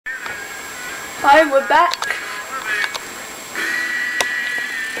Hi, we're back.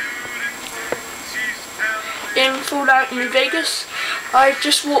 In Fallout New Vegas. I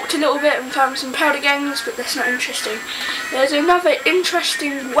just walked a little bit and found some powder gangs, but that's not interesting. There's another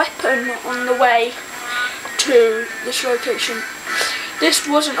interesting weapon on the way to this location. This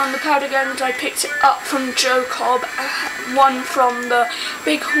wasn't on the powder gangs, I picked it up from Joe Cobb, one from the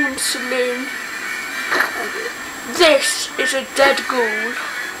Bighorn Saloon. This is a dead ghoul.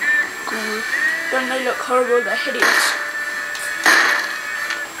 Don't they look horrible? They're hideous.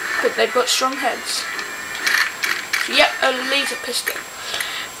 But they've got strong heads. Yep, a laser pistol.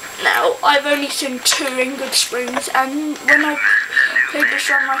 Now, I've only seen 2 in Good Springs, and when I played this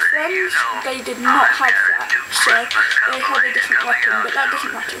on my friends, they did not have that, so they had a different weapon, but that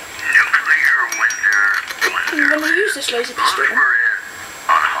doesn't matter. I'm going to use this laser pistol.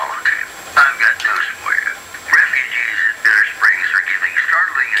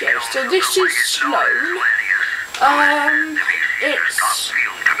 Okay, so this is Sloan. It's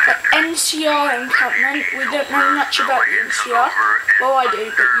an NCR encampment. We don't know much about the NCR. Well, I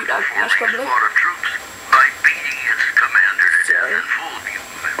do, but you don't, most probably. So.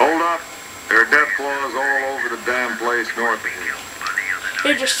 Hold up. There are Deathclaws all over the damn place north of here.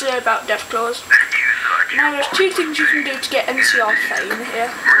 Here just say about Deathclaws. Now, there's 2 things you can do to get NCR fame here.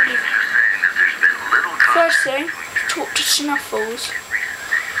 First thing, talk to Snuffles.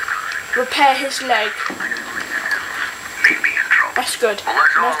 Repair his leg. That's good.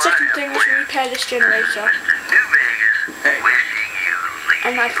 Now, second thing is repair this generator.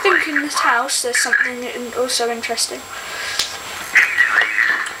 And I think in this house there's something also interesting.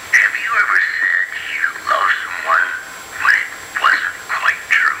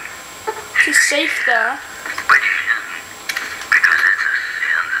 He's safe there.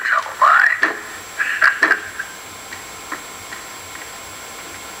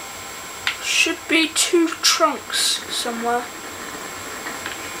 Should be 2 trunks somewhere.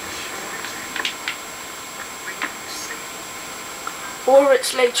 Or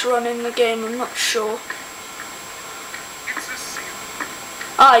it's later on in the game, I'm not sure.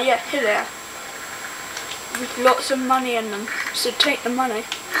 Ah, yeah, here they are. With lots of money in them, so take the money.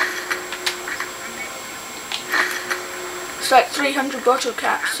 It's like 300 bottle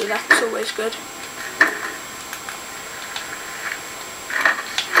caps, so that's always good.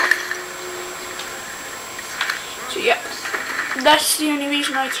 So yeah, that's the only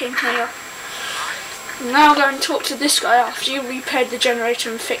reason I came here. Now go and talk to this guy after you repaired the generator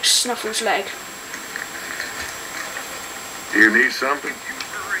and fixed Snuffles' leg. Do you need something?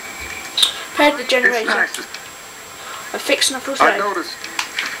 Repaired the generator. Nice I fixed Snuffles' leg. I noticed.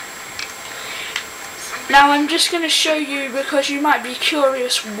 Now I'm just going to show you, because you might be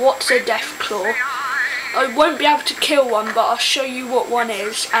curious, what's a Deathclaw. I won't be able to kill one, but I'll show you what one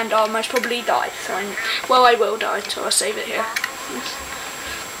is, and I'll most probably die. So well, I will die, so I'll save it here.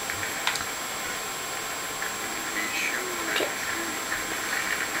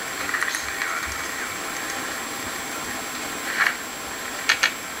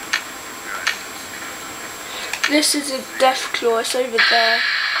 This is a Deathclaw, it's over there.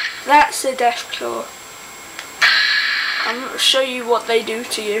 That's a Deathclaw. I'm going to show you what they do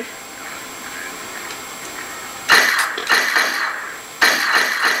to you.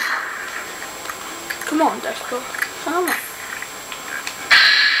 Come on, Deathclaw. Come on.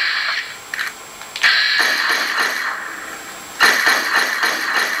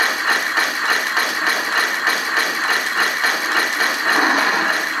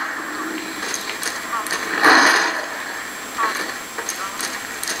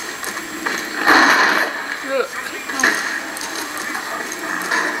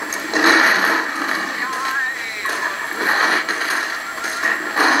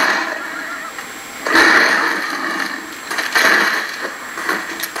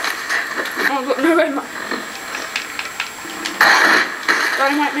 I've got no ammo.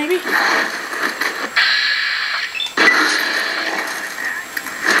 Dynamite maybe?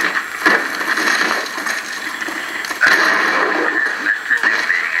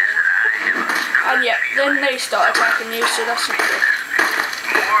 And yeah, then they start attacking you, so that's not good.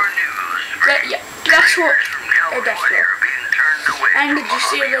 But yeah, that's what a Deathclaw. And did you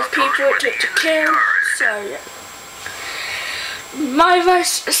see all those people it took to kill? So yeah. My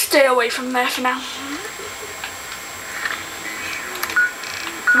advice is stay away from there for now.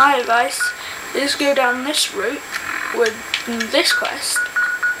 My advice is go down this route with this quest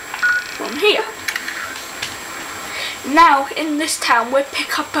from here. Now in this town we'll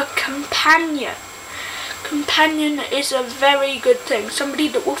pick up a companion. Companion is a very good thing. Somebody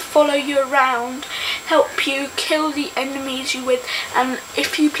that will follow you around, help you kill the enemies you with, and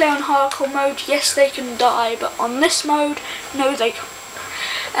if you play on hardcore mode, yes they can die, but on this mode, no they can't.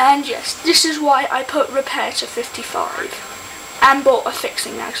 And yes, this is why I put repair to 55 and bought a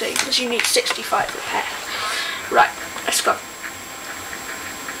fixing magazine, because you need 65 repair. Right, let's go.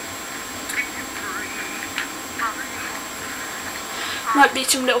 Might be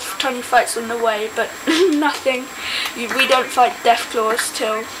some little tiny fights on the way, but nothing. We don't fight Deathclaws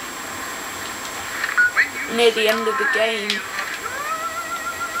till near the end of the game.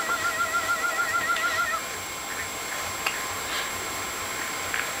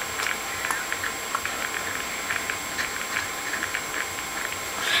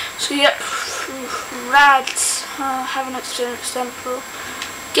 So yep, Rads, haven't experienced them before.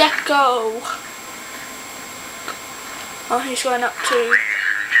 Gecko. Oh, he's going up to... Ladies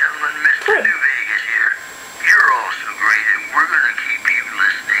and gentlemen, Mr. New Vegas here. You're all so great, and we're going to keep you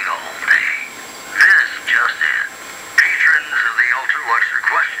listening all day. This just in. Patrons of the Ultralux are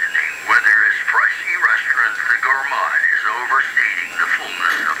questioning whether its pricey restaurant, the Gourmand, is overstating the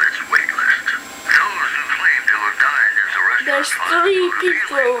fullness of its wait list. Those who claim to have dined at the restaurant... There's 3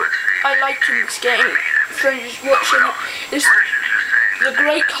 people I like in this game for watching it. There's the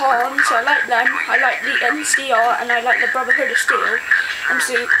Great Khans, I like them, I like the NCR, and I like the Brotherhood of Steel. And it's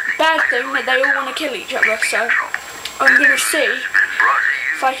a bad thing that they all want to kill each other, so I'm going to see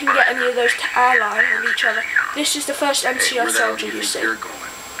if I can get any of those to ally with each other. This is the first NCR soldier you see.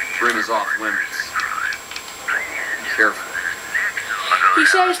 Bring us off limits. Careful. He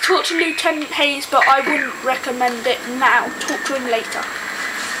says talk to Lieutenant Hayes, but I wouldn't recommend it now. Talk to him later.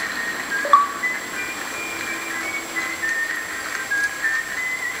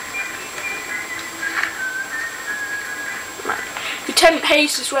 Lieutenant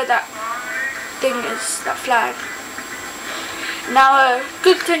Hayes is where that thing is, that flag. Now,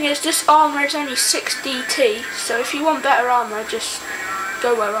 good thing is this armour is only 6 DT, so if you want better armour, just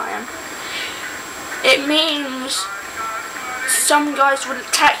go where I am. It means some guys would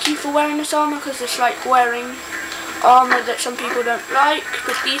attack you for wearing this armour because it's like wearing armour that some people don't like,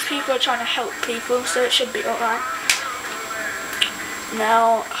 but these people are trying to help people, so it should be alright.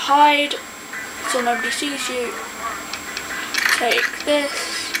 Now, hide so nobody sees you. Take this.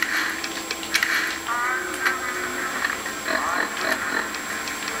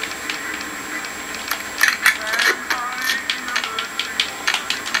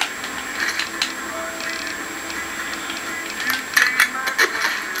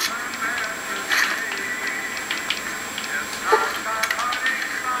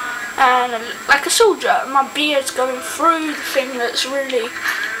 And like a soldier, my beard's going through the thing that's really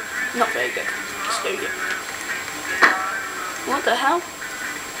not very good. Let's do it. What the hell?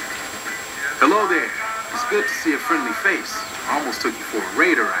 Hello there. It's good to see a friendly face. I almost took you for a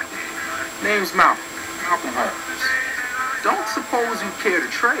raider, I did. Name's Malcolm Holmes. Don't suppose you care to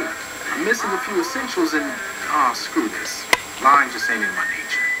trade. I'm missing a few essentials and... screw this. Lying just ain't in my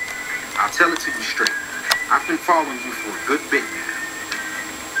nature. I'll tell it to you straight. I've been following you for a good bit now.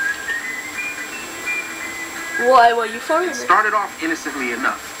 Why were you following me? It started off innocently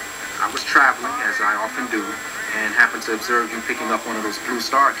enough. I was traveling, as I often do, and happened to observe you picking up one of those blue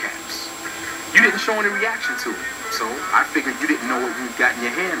star caps. You didn't show any reaction to it, so I figured you didn't know what you'd gotten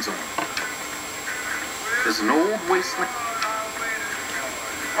your hands on. There's an old wasteland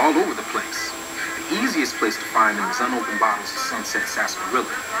all over the place. The easiest place to find them is unopened bottles of Sunset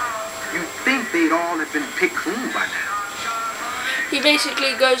Sarsaparilla. You'd think they'd all have been picked clean by now. He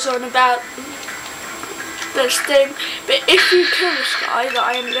basically goes on about this thing, but if you kill this guy, that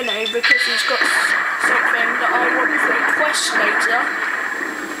I am gonna, because he's got something that I want for a quest later.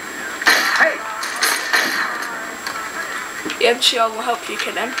 Hey! The NCR will help you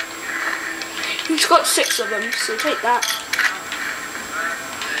kill him. He's got 6 of them, so take that.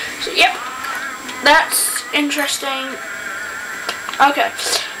 So yep, that's interesting. Okay,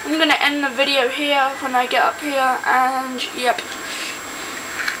 I'm gonna end the video here when I get up here, and yep.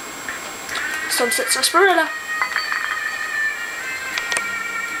 Sunset Sarsaparilla.